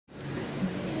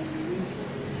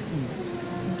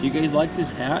Do you guys like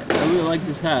this hat? I really like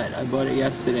this hat. I bought it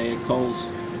yesterday at Kohl's.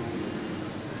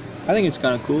 I think it's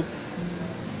kind of cool.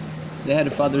 They had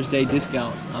a Father's Day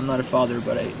discount. I'm not a father,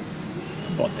 but I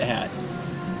bought the hat.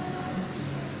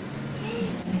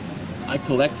 I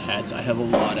collect hats. I have a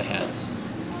lot of hats.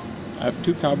 I have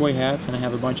 2 cowboy hats and I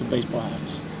have a bunch of baseball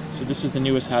hats. So this is the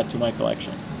newest hat to my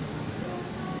collection.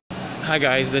 Hi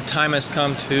guys, the time has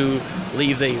come to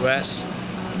leave the US.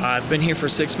 I've been here for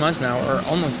 6 months now, or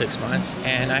almost 6 months,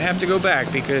 and I have to go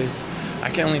back because I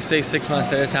can only stay 6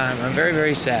 months at a time. I'm very,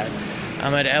 very sad.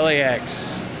 I'm at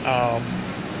LAX,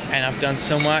 and I've done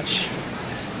so much,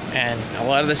 and a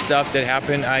lot of the stuff that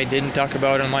happened I didn't talk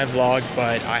about on my vlog,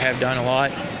 but I have done a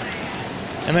lot.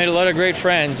 I made a lot of great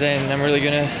friends, and I'm really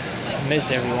gonna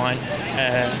miss everyone,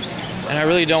 and I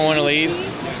really don't want to leave,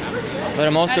 but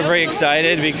I'm also very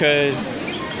excited because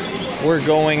we're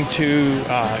going to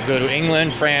go to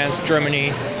England, France,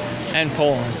 Germany, and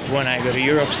Poland when I go to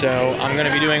Europe. So I'm going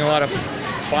to be doing a lot of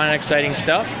fun and exciting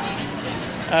stuff.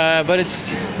 But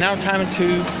it's now time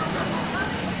to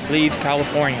leave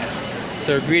California.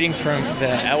 So greetings from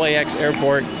the LAX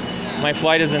airport. My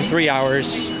flight is in 3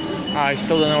 hours. I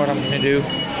still don't know what I'm going to do.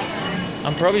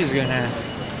 I'm probably just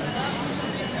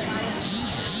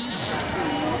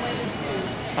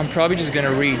going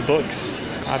to read books.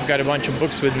 I've got a bunch of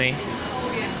books with me,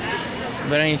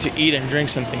 but I need to eat and drink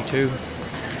something too.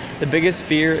 The biggest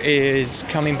fear is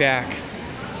coming back,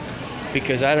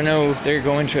 because I don't know if they're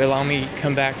going to allow me to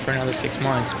come back for another 6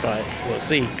 months, but we'll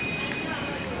see.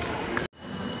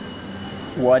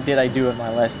 What did I do on my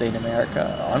last day in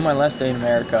America? On my last day in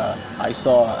America, I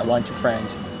saw a bunch of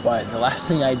friends, but the last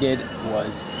thing I did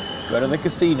was go to the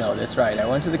casino. That's right, I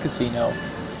went to the casino,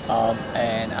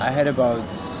 and I had about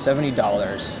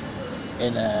 $70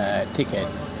 in a ticket,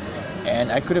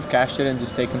 and I could have cashed it and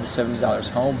just taken the $70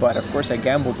 home, but of course I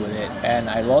gambled with it and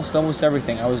I lost almost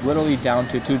everything. I was literally down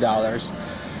to $2,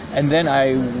 and then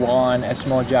I won a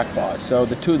small jackpot, so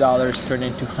the $2 turned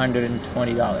into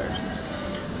 $120.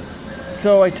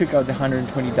 So I took out the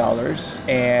 $120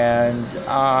 and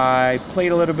I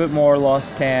played a little bit more,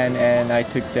 lost 10, and I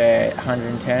took the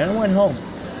 110 and went home.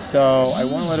 So I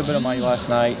won a little bit of money last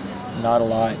night, not a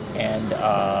lot, and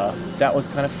that was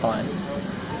kind of fun.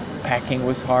 Packing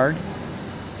was hard,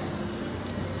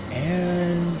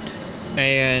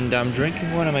 and I'm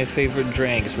drinking one of my favorite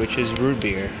drinks, which is root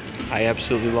beer. I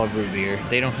absolutely love root beer.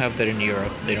 They don't have that in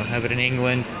Europe. They don't have it in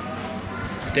England.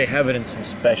 They have it in some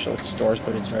specialist stores,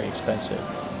 but it's very expensive.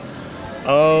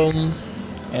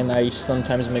 And I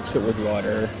sometimes mix it with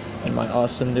water in my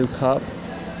awesome new cup.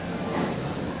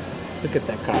 Look at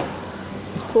that cup.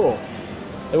 It's cool.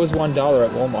 It was $1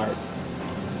 at Walmart.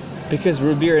 Because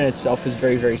root beer in itself is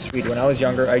very, very sweet. When I was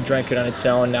younger, I drank it on its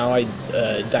own. Now I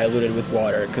dilute it with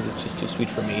water because it's just too sweet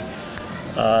for me.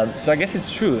 So I guess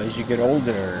it's true. As you get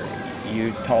older,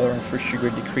 your tolerance for sugar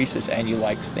decreases and you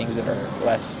like things that are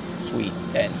less sweet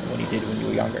than when you did when you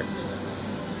were younger.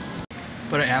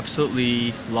 But I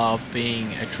absolutely love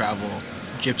being a travel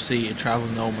gypsy, a travel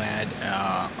nomad.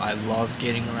 I love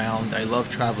getting around. I love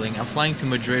traveling. I'm flying to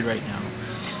Madrid right now.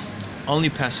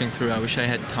 Only passing through. I wish I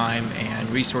had time and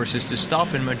resources to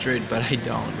stop in Madrid, but I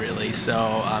don't really.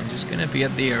 So I'm just gonna be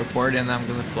at the airport and I'm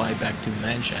gonna fly back to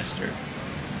Manchester.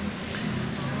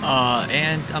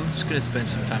 And I'm just gonna spend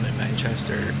some time in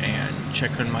Manchester and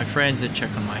check on my friends and check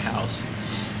on my house.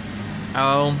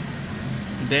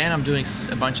 Then I'm doing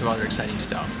a bunch of other exciting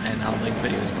stuff, and I'll make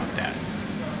videos about that.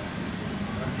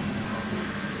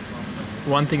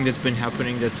 One thing that's been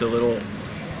happening that's a little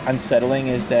unsettling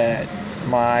is that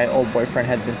my old boyfriend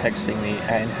has been texting me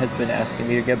and has been asking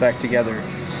me to get back together.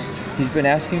 He's been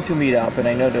asking to meet up, and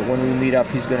I know that when we meet up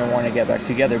he's going to want to get back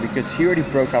together because he already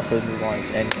broke up with me once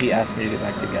and he asked me to get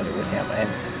back together with him, and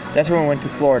that's when we went to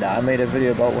Florida. I made a video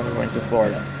about when we went to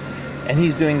Florida, and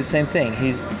he's doing the same thing.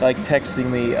 He's like texting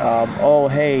me, oh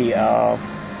hey, how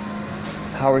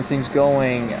are things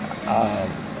going,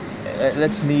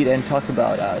 let's meet and talk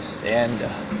about us. And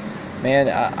man,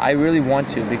 I really want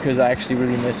to, because I actually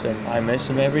really miss him. I miss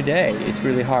him every day. It's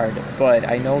really hard, but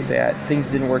I know that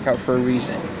things didn't work out for a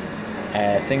reason.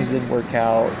 Things didn't work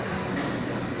out,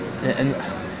 and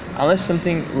unless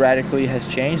something radically has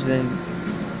changed, then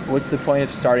what's the point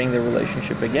of starting the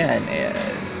relationship again?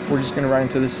 We're just going to run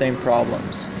into the same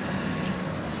problems.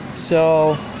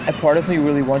 So a part of me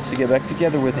really wants to get back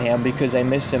together with him because I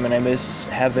miss him, and I miss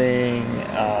having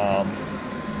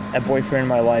a boyfriend in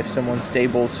my life, someone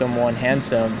stable, someone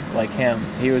handsome like him.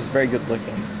 He was very good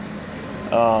looking.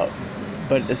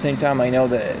 But at the same time, I know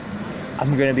that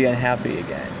I'm going to be unhappy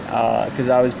again, because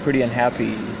I was pretty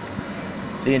unhappy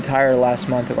the entire last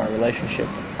month of our relationship.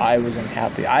 I wasn't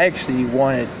happy. I actually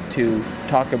wanted to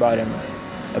talk about him,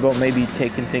 about maybe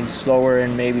taking things slower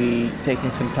and maybe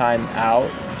taking some time out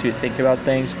to think about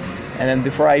things. And then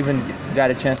before I even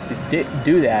got a chance to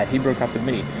do that, he broke up with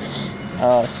me.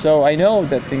 So I know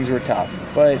that things were tough,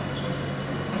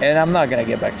 and I'm not gonna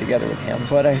get back together with him,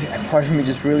 but part of me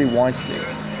just really wants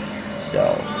to.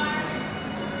 So,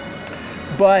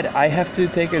 but I have to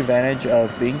take advantage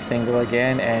of being single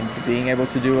again and being able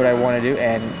to do what I want to do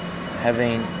and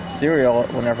having cereal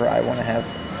whenever I want to have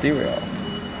cereal.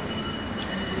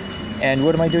 And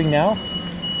what am I doing now?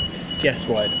 Guess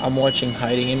what? I'm watching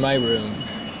Hiding in My Room,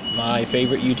 my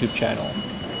favorite YouTube channel.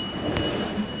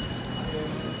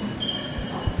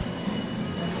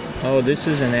 Oh, this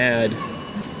is an ad.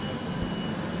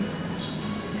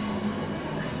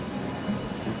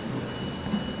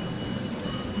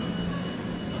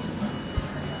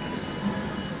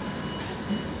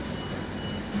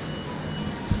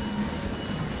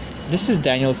 This is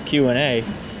Daniel's Q&A.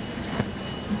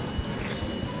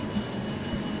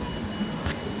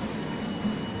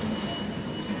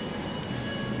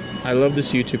 I love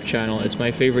this YouTube channel. It's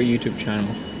my favorite YouTube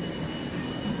channel.